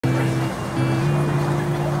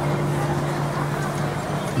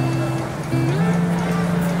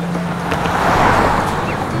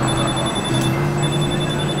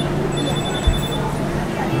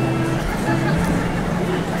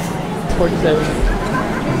It's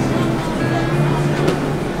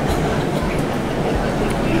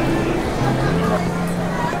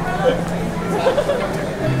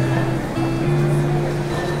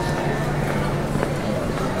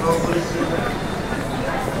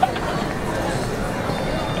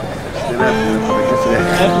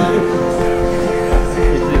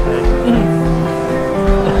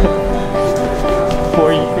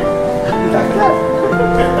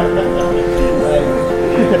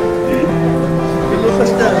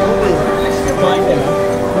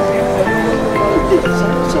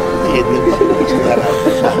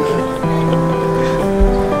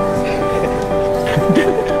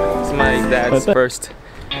my dad's first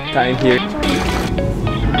time here.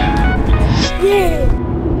 Yeah.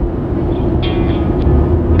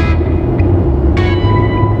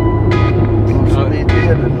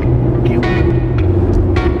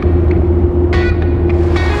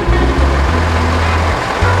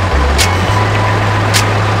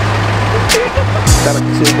 Sarap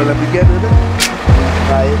kasi yung malabigyan na.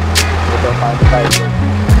 Kahit ito paano tayo.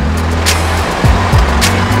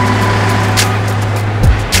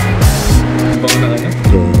 Bang na ano?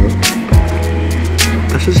 Oo.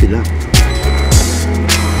 Kaso sila.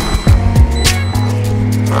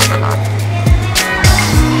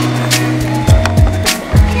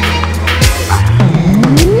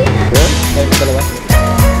 Kaya mo dalawa?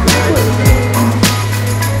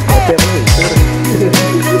 Pero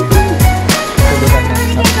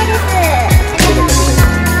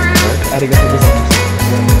Arigatou gozaimasu.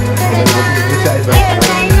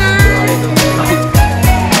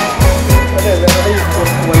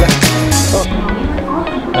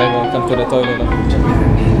 Hi, welcome to the toilet.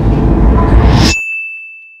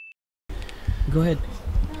 Go ahead.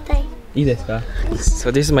 Eat this, ka?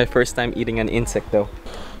 So this is my first time eating an insect though.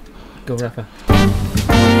 Go, Rafa.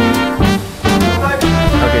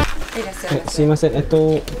 Okay. すいません、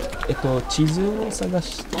地図を探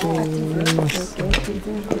してます。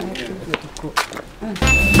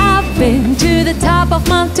I've been to the top of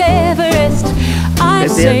Mount Everest. I've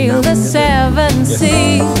sailed the seven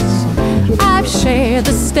seas. I've shared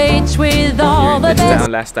the stage with all the best.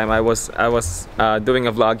 Last time I was doing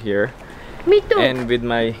a vlog here. Me too. And with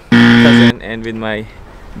my cousin and with my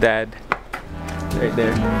dad. Right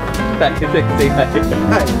there. Say hi.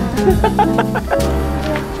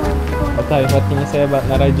 Atay, what can you say about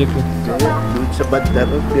Narajuku? doon sa banda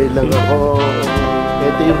ron, kailang ako.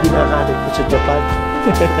 Ito yung binakarit ko sa Japan.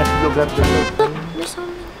 Lugar doon.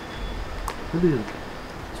 Ano yun?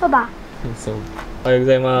 Soba. So, ohayou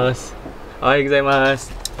gozaimasu. Ohayou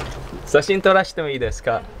gozaimasu. Sashin torashite mo ii desu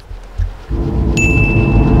ka?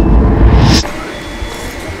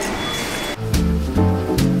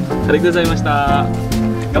 Arigatou gozaimashita.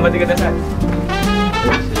 Ganbatte kudasai.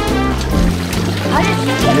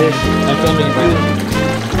 I'm filming right now.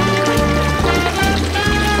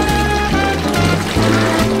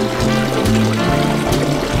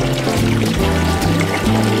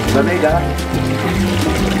 Sanay ka?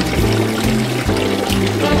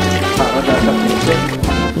 Para nasa puso.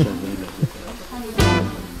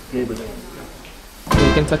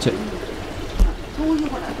 You can touch it.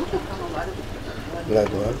 Wala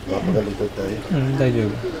doon, mapagalikod tayo.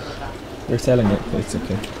 Daijoubu. You're selling it, but it's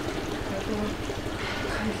okay.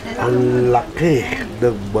 Ang laki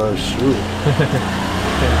ng mushroom.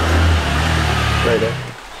 Right there.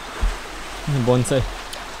 Bonsai.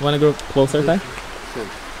 You wanna go closer, Ty?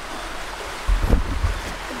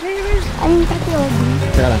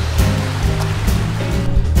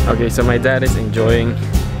 Okay, so my dad is enjoying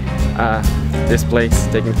this place,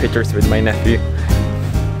 taking pictures with my nephew.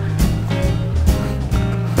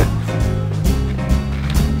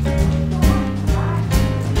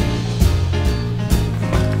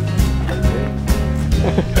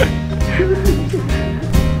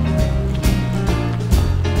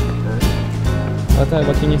 Atay,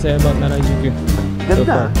 what can you say about Narajuku?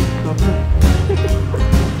 Ganda.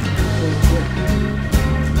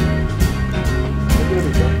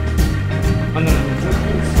 Ano na?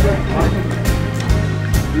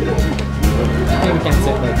 We can't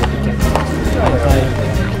sit like that, we can't.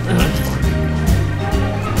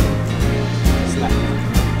 Snack.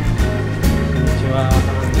 Konnichiwa.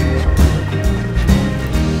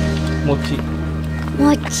 Mochi.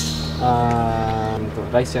 Mochi.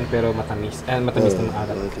 Rice yan pero matamis. Matamis na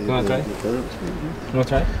maalat. You wanna try? You wanna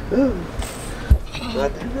try?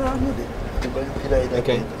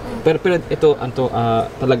 Okay. Pero ito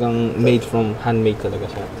talagang made from handmade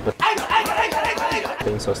talaga siya.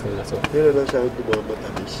 Ito yung sauce nila. So, Pero lang sa akin ito mga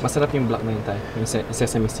matamis. masarap yung black na yun tayo. Yung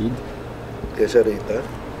sesame seed. Kesa rita.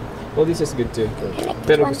 Oh, this is good too.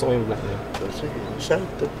 Pero gusto ko yung black na yun. Kasi,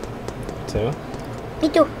 sakto. too. Me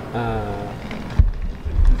too.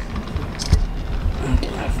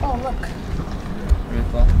 Oh, look.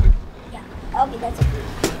 Yeah. Okay, that's it.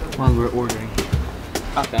 While we're ordering.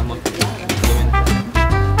 Okay, I'm looking.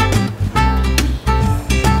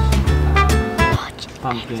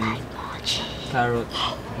 Pumpkin, carrot,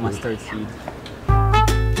 mustard seed.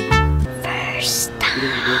 First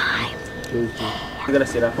time. I'm gonna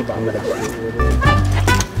sit up for bang.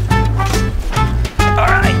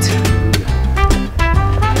 Alright!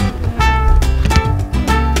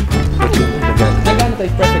 Nagano tayo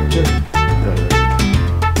prefecture?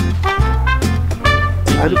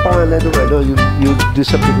 Ano pangalan ng ano, yung doon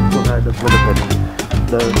sa pinagpuhanap mo ng ano,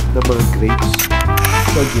 na mga grapes?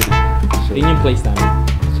 So, Yun yung place namin.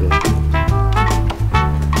 So,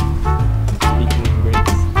 Speaking of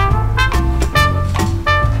grapes.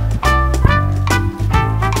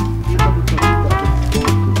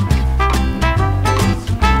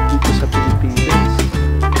 dito sa Pilipinas.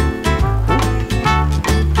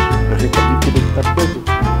 Kasi pag yung pinagtapon,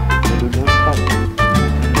 ano lang pa.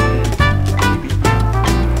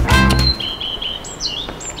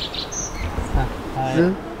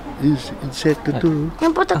 Insekto to.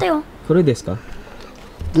 Yung potato. Kuro desu ka?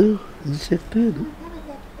 Insekto yun.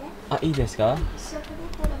 Ii desu ka?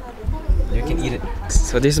 You can eat it.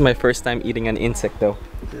 So this is my first time eating an insect though.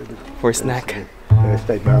 For snack. First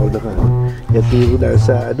time ako na ka. Yan tiro na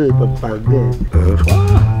sa ano, Pampanga eh.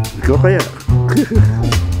 Ikaw kaya?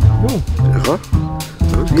 Ako?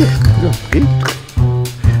 Okay. Okay.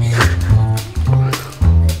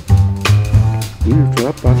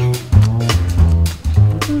 Sarap pa.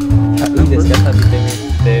 いいですか食べてみ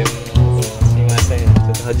てもすいませんち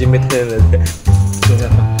ょっと初めてなので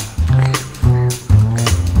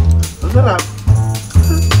Ang sarap.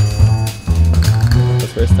 The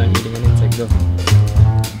first time eating an insect though.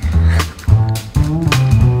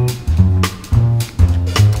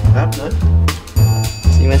 Sarap na.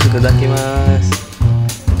 すいませんいただきます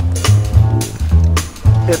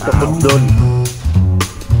Ito, bundol.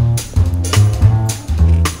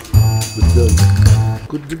 Bundol.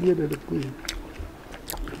 Bundol yan, alam ko eh.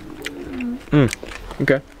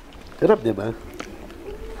 Okay. Sarap, di ba?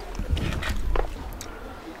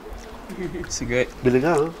 Sige. Bili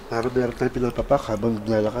nga, oh. Parang meron tayo pinapapak habang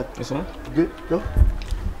naglalakad. Gusto mo? Hindi, no?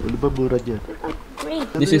 Ano ba mura dyan?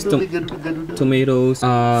 This is tomatoes,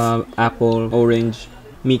 apple, orange,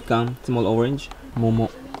 mikam, small orange,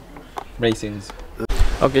 momo, raisins.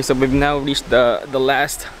 Okay, so we've now reached the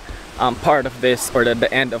last part of this, or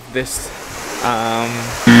the end of this town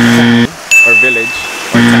or village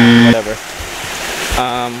or town, whatever.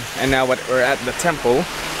 And now we're at the temple,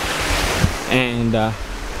 and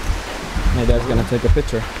my dad's gonna take a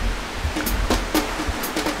picture.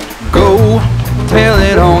 Go tell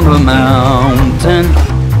it on the mountain,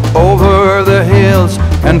 over the hills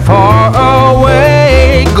and far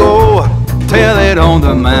away. Go tell it on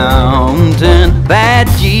the mountain that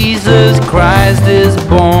Jesus Christ is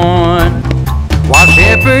born. While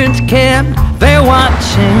shepherds kept their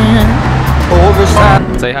watching over side.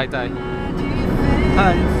 Say hi, Tay.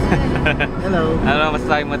 Hi. Hello. Ano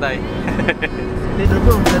masasabi mo, Tay? Dito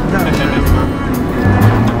po, ganda.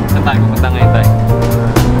 Saan tayo pupunta ngayon, Tay?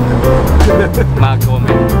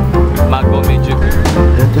 Magome Juku.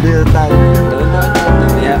 Ito na yung tayo.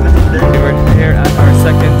 Yeah, we're here at our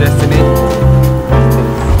second destination.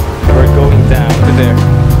 We're going down to there.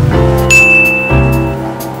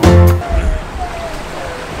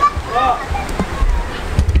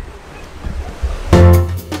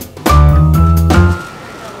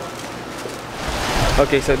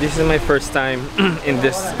 Okay, so this is my first time in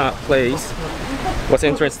this place. What's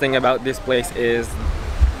interesting about this place is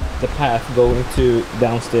the path going to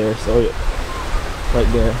downstairs, or right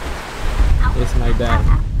there is my dad.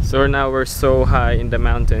 So now we're so high in the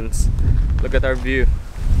mountains. Look at our view.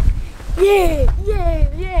 Yay! Yay!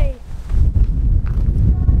 Yay!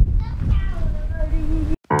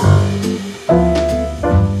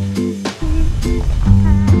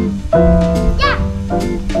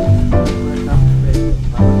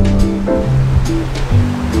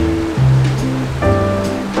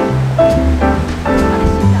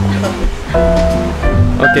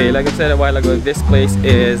 Okay, like I said a while ago, this place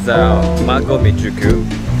is Magome Juku,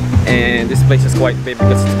 and this place is quite big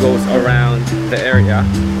because it goes around the area,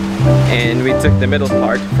 and we took the middle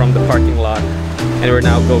part from the parking lot, and we're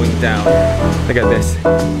now going down. Look at this.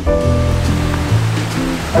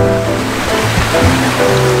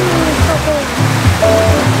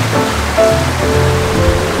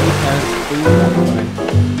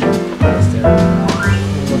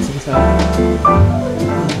 What's inside?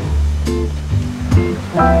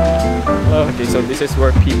 Okay, so this is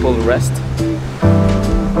where people rest.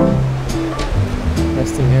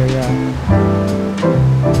 Resting area.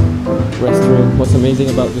 Restroom. What's amazing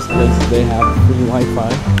about this place is they have free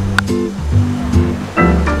Wi-Fi.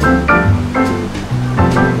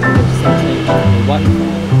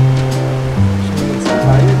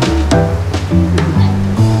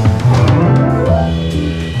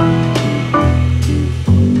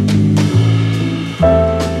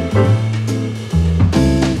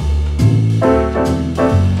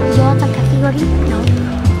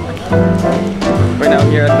 We're now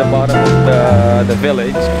here at the bottom of the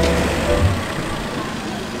village.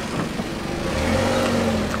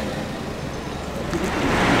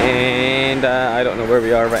 And I don't know where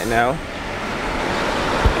we are right now.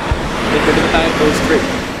 Pwede tayo go straight.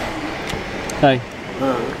 Hi.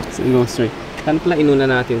 So go straight. Saan pala inuna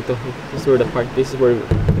natin to? This is where the park. This is where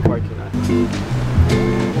the parking lot.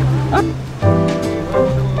 Ah!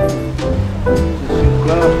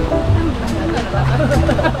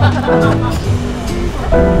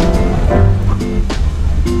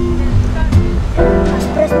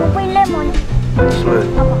 Press mo po yung lemon. This one.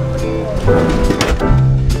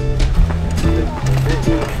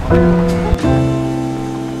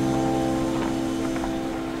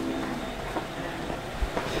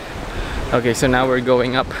 Okay, so now we're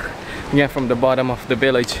going up again from the bottom of the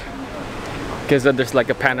village because there's like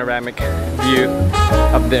a panoramic view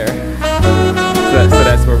up there. So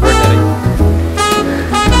that's where we're heading.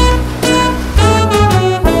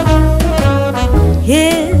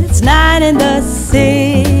 It's night in the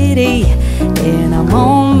city, and I'm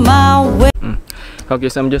on my way. Okay,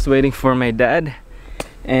 so I'm just waiting for my dad,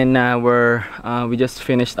 and we just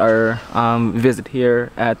finished our visit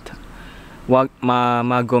here at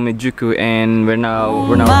Magomejuku, and we're now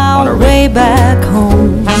on our way back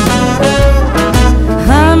home.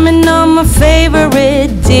 Humming on my favorite